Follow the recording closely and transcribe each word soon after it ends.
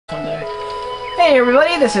Hey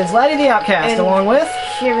everybody, this is Laddie the Outcast, along with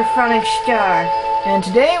Shiverphonic Star. And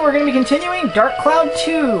today we're going to be continuing Dark Cloud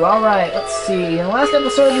 2. Alright, let's see. In the last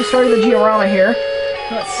episode we started the Georama here.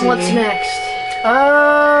 Let's see. What's next?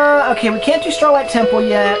 Okay, we can't do Starlight Temple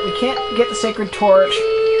yet. We can't get the Sacred Torch.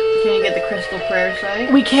 Can you get the Crystal Prayer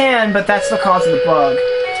Site? We can, but that's the cause of the bug.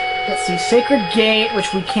 Let's see, Sacred Gate,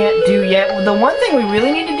 which we can't do yet. The one thing we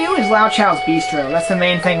really need to do is Lao Chow's Bistro. That's the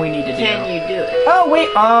main thing we need to do. Can you do it? Oh, wait.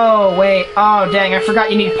 Oh, dang, I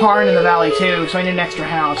forgot you need Parn in the valley, too, so I need an extra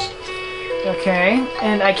house. Okay,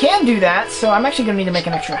 and I can do that, so I'm actually going to need to make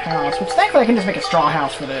an extra house, which thankfully I can just make a straw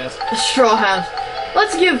house for this. A straw house.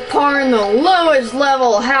 Let's give Parn the lowest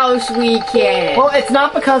level house we can. Well, it's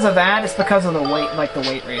not because of that, it's because of the weight, like the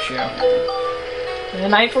weight ratio.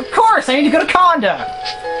 And of course, I need to go to Conda!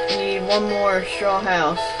 We need one more straw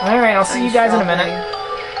house. Alright, I'll see you guys in a minute.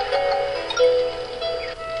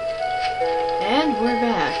 And we're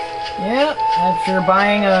back. Yep, after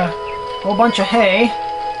buying a whole bunch of hay.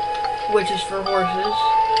 Which is for horses.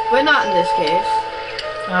 But not in this case.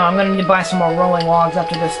 Oh, I'm gonna need to buy some more rolling logs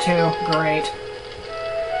after this too. Great.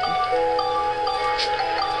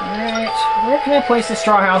 Alright, where can I place the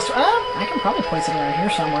straw house? I can probably place it around here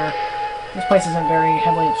somewhere. This place isn't very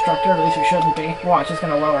heavily obstructed, or at least it shouldn't be. Watch, it's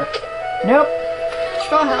gonna lower. Nope.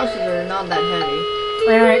 Straw houses are not that heavy.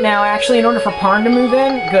 Alright, now actually in order for Parn to move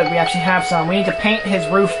in, good, we actually have some. We need to paint his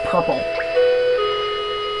roof purple.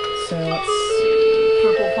 So let's see.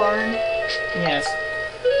 Purple Parn? Yes.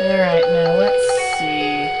 Alright, now let's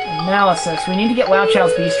see. Analysis. We need to get Lao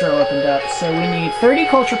Chow's Bistro opened up. So we need 30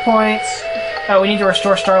 culture points. Oh, we need to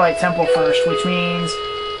restore Starlight Temple first, which means...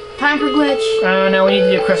 Time for glitch. Oh, no, we need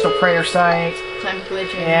to do Crystal Prayer Site. Time for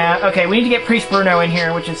glitch. Yeah, okay, we need to get Priest Bruno in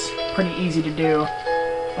here, which is pretty easy to do.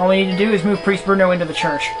 All we need to do is move Priest Bruno into the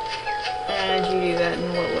church. And you do that in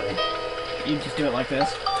what way? You just do it like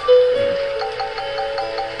this.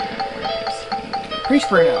 Priest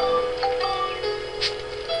Bruno.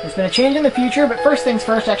 There's been a change in the future, but first things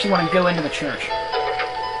first, I actually want to go into the church.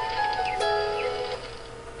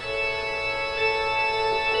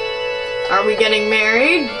 Are we getting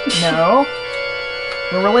married? No.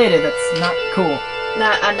 We're related, that's not cool.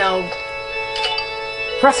 Nah, I know.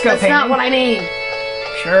 Fresco That's painting. not what I mean.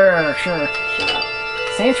 Sure. Shut up.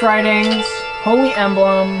 Saints' Writings, Holy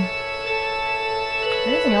Emblem. Is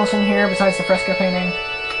there anything else in here besides the fresco painting?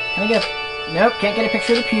 Can I get a... Nope, can't get a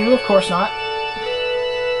picture of the pew, of course not.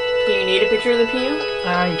 Do you need a picture of the pew?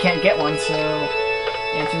 You can't get one, so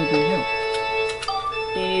the answer would be no.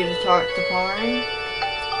 Do you need to talk to Parn?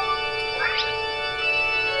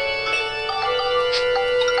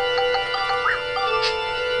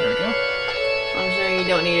 There we go. I'm saying you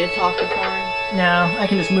don't need to talk to Parn. No, I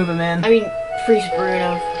can just move him in. I mean, Priest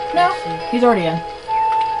Bruno. No, he's already in.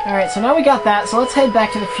 Alright, so now we got that, so let's head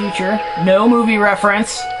back to the future. No movie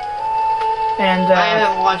reference. And, I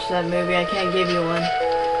haven't watched that movie, I can't give you one.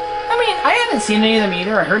 I mean, I haven't seen any of them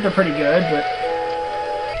either. I heard they're pretty good, but...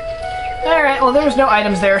 Alright, well, there's no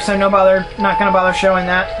items there, so not gonna bother showing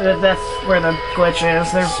that. That's where the glitch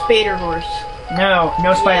is. There's... Spader horse. No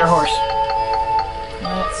spider horse.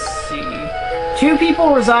 Let's see. 2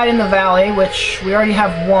 people reside in the valley, which we already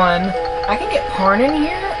have 1. I can get Parn in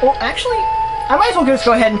here. Well, actually, I might as well just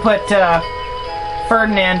go ahead and put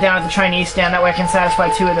Ferdinand down at the Chinese stand. That way I can satisfy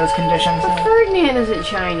 2 of those conditions. But Ferdinand isn't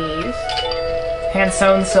Chinese.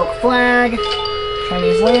 Hand-sewn silk flag,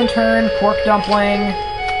 Chinese lantern, pork dumpling,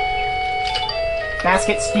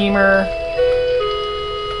 basket steamer.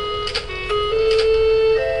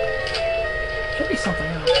 Should be something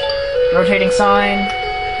else. Rotating sign.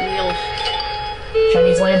 Wheels.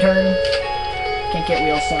 Chinese lantern. Can't get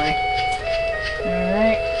wheel sign.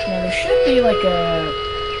 Alright. Now there should be like a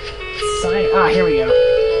sign. Ah, here we go.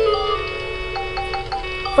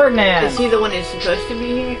 Ferdinand! Is he the one who's supposed to be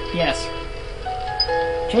here? Yes.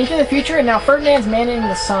 Change to the future, and now Ferdinand's manning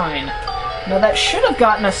the sign. Now that should have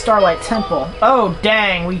gotten us Starlight Temple. Oh,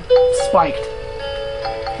 dang, we spiked.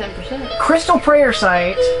 10%. Crystal Prayer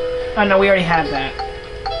Site. Oh, no, we already had that.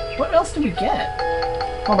 What else did we get?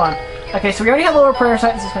 Hold on. Okay, so we already have the Lower Prayer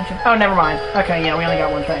Site and Suspension. Oh, never mind. Okay, yeah, we only got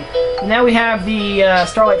one thing. Now we have the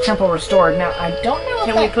Starlight Temple restored. Now, I don't know if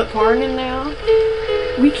Can we put Parn in now?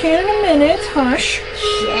 We can in a minute. Hush.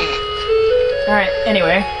 Shit. Alright,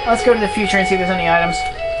 anyway, let's go to the future and see if there's any items.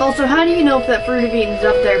 Also, how do you know if that Fruit of Eden's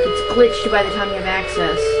up there if it's glitched by the time you have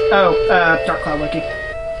access? Oh, Dark Cloud Wiki.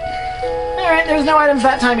 Alright, there's no items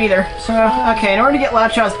that time either. So, okay, in order to get Lao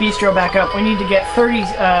Chow's Bistro back up, we need to get 30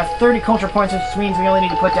 culture points, which means we only need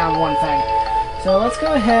to put down 1 thing. So let's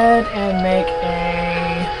go ahead and make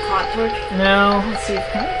a... Hot torch? No, let's see.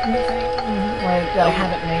 Can I anything? that I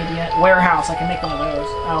haven't made yet. Warehouse, I can make one of those.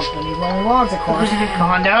 Oh, I need rolling logs, of course.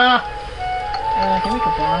 Conda! Can I make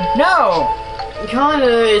a barn? No!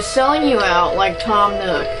 Conda is selling you out like Tom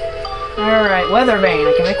Nook. Alright, weather vane,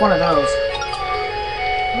 I can make one of those.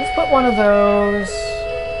 Let's put one of those...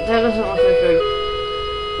 That doesn't look like it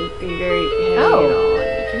would be very handy at all.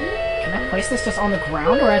 Can I place this just on the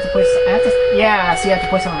ground, or I have to place... Yeah, see, I have to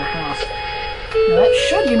place it on a house. Now that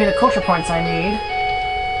should give me the culture points I need.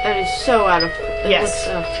 That is so out of... Yes.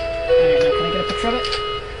 Alright, now can I get a picture of it?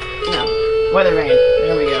 No. Weather vane.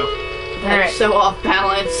 There we go. That's so off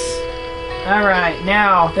balance. Alright,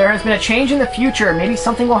 now, there has been a change in the future. Maybe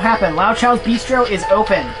something will happen. Lao Chao's Bistro is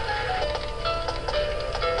open.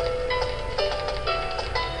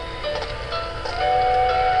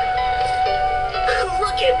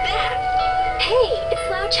 Look at that! Hey, it's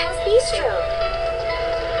Lao Chao's Bistro.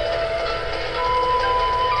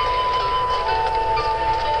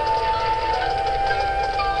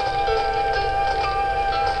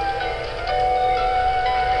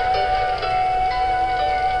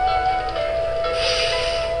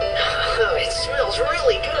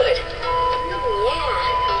 Really good. Yeah.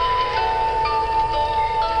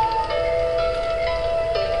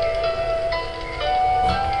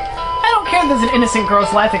 I don't care if there's an innocent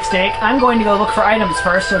girl's life at stake. I'm going to go look for items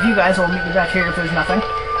first, so if you guys will meet me back here if there's nothing.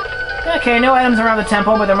 Okay, no items around the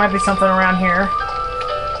temple, but there might be something around here.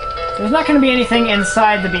 There's not going to be anything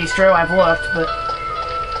inside the bistro, I've looked, but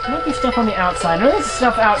there might be stuff on the outside. I know there's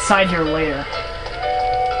stuff outside here later.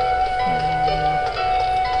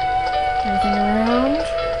 Anything around?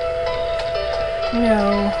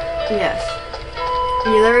 No. Yes.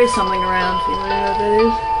 Yeah, there is something around. You know what that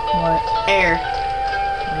is? What? Air.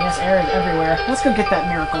 Yes, air is everywhere. Let's go get that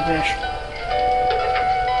miracle dish.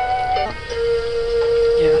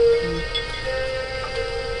 Yeah.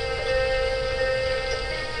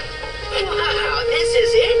 Wow, this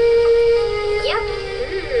is it? Yep.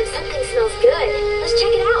 Something smells good. Let's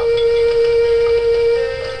check it out.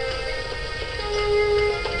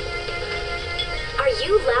 Are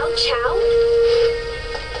you Lao Chao?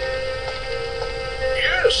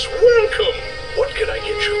 Yes, welcome. What can I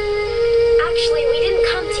get you? Actually, we didn't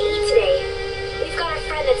come to eat today. We've got a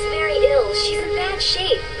friend that's very ill. She's in bad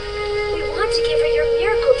shape. We want to give her your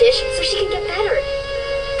miracle dish so she can get better.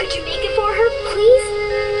 Could you make it for her, please?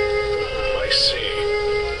 I see.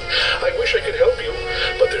 I wish I could help you,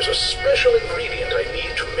 but there's a special ingredient I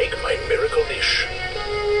need to make my miracle dish.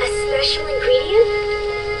 A special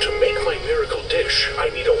ingredient? To make my miracle dish, I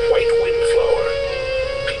need a white windflower.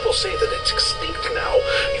 People say that it's extinct now.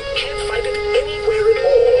 You can't find it anywhere at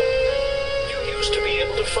all. You used to be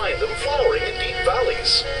able to find them flowering in deep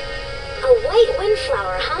valleys. A white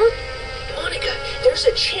windflower, huh? Monica, there's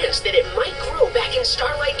a chance that it might grow back in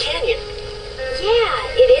Starlight Canyon. Yeah,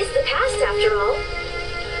 it is the past after all.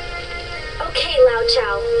 Okay, Lao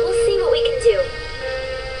Chao, we'll see what we can do.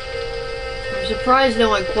 I'm surprised no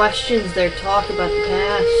one questions their talk about the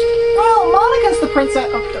past. Well, Monica's the princess.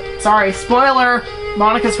 Oh, sorry, spoiler.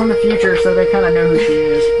 Monica's from the future, so they kind of know who she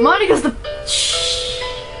is. Monica's the... Shh.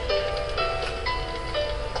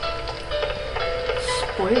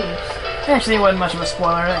 Spoilers. Actually, it wasn't much of a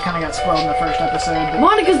spoiler. That kind of got spoiled in the first episode. But...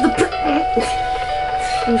 Monica's the...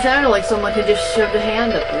 You sounded like someone who just shoved a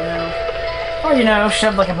hand up your nose. Or, you know,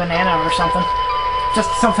 shoved like a banana or something. Just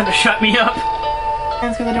something to shut me up.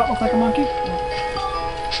 That's because I don't look like a monkey.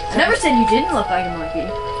 I never said you didn't look like a monkey.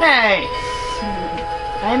 Hey!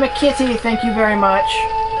 I'm a kitty, thank you very much.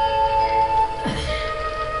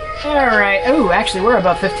 Alright. Ooh, actually, we're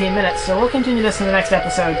about 15 minutes, so we'll continue this in the next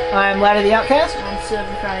episode. I'm Ladder the Outcast. I'm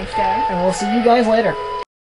Silver Crying Sky. And we'll see you guys later.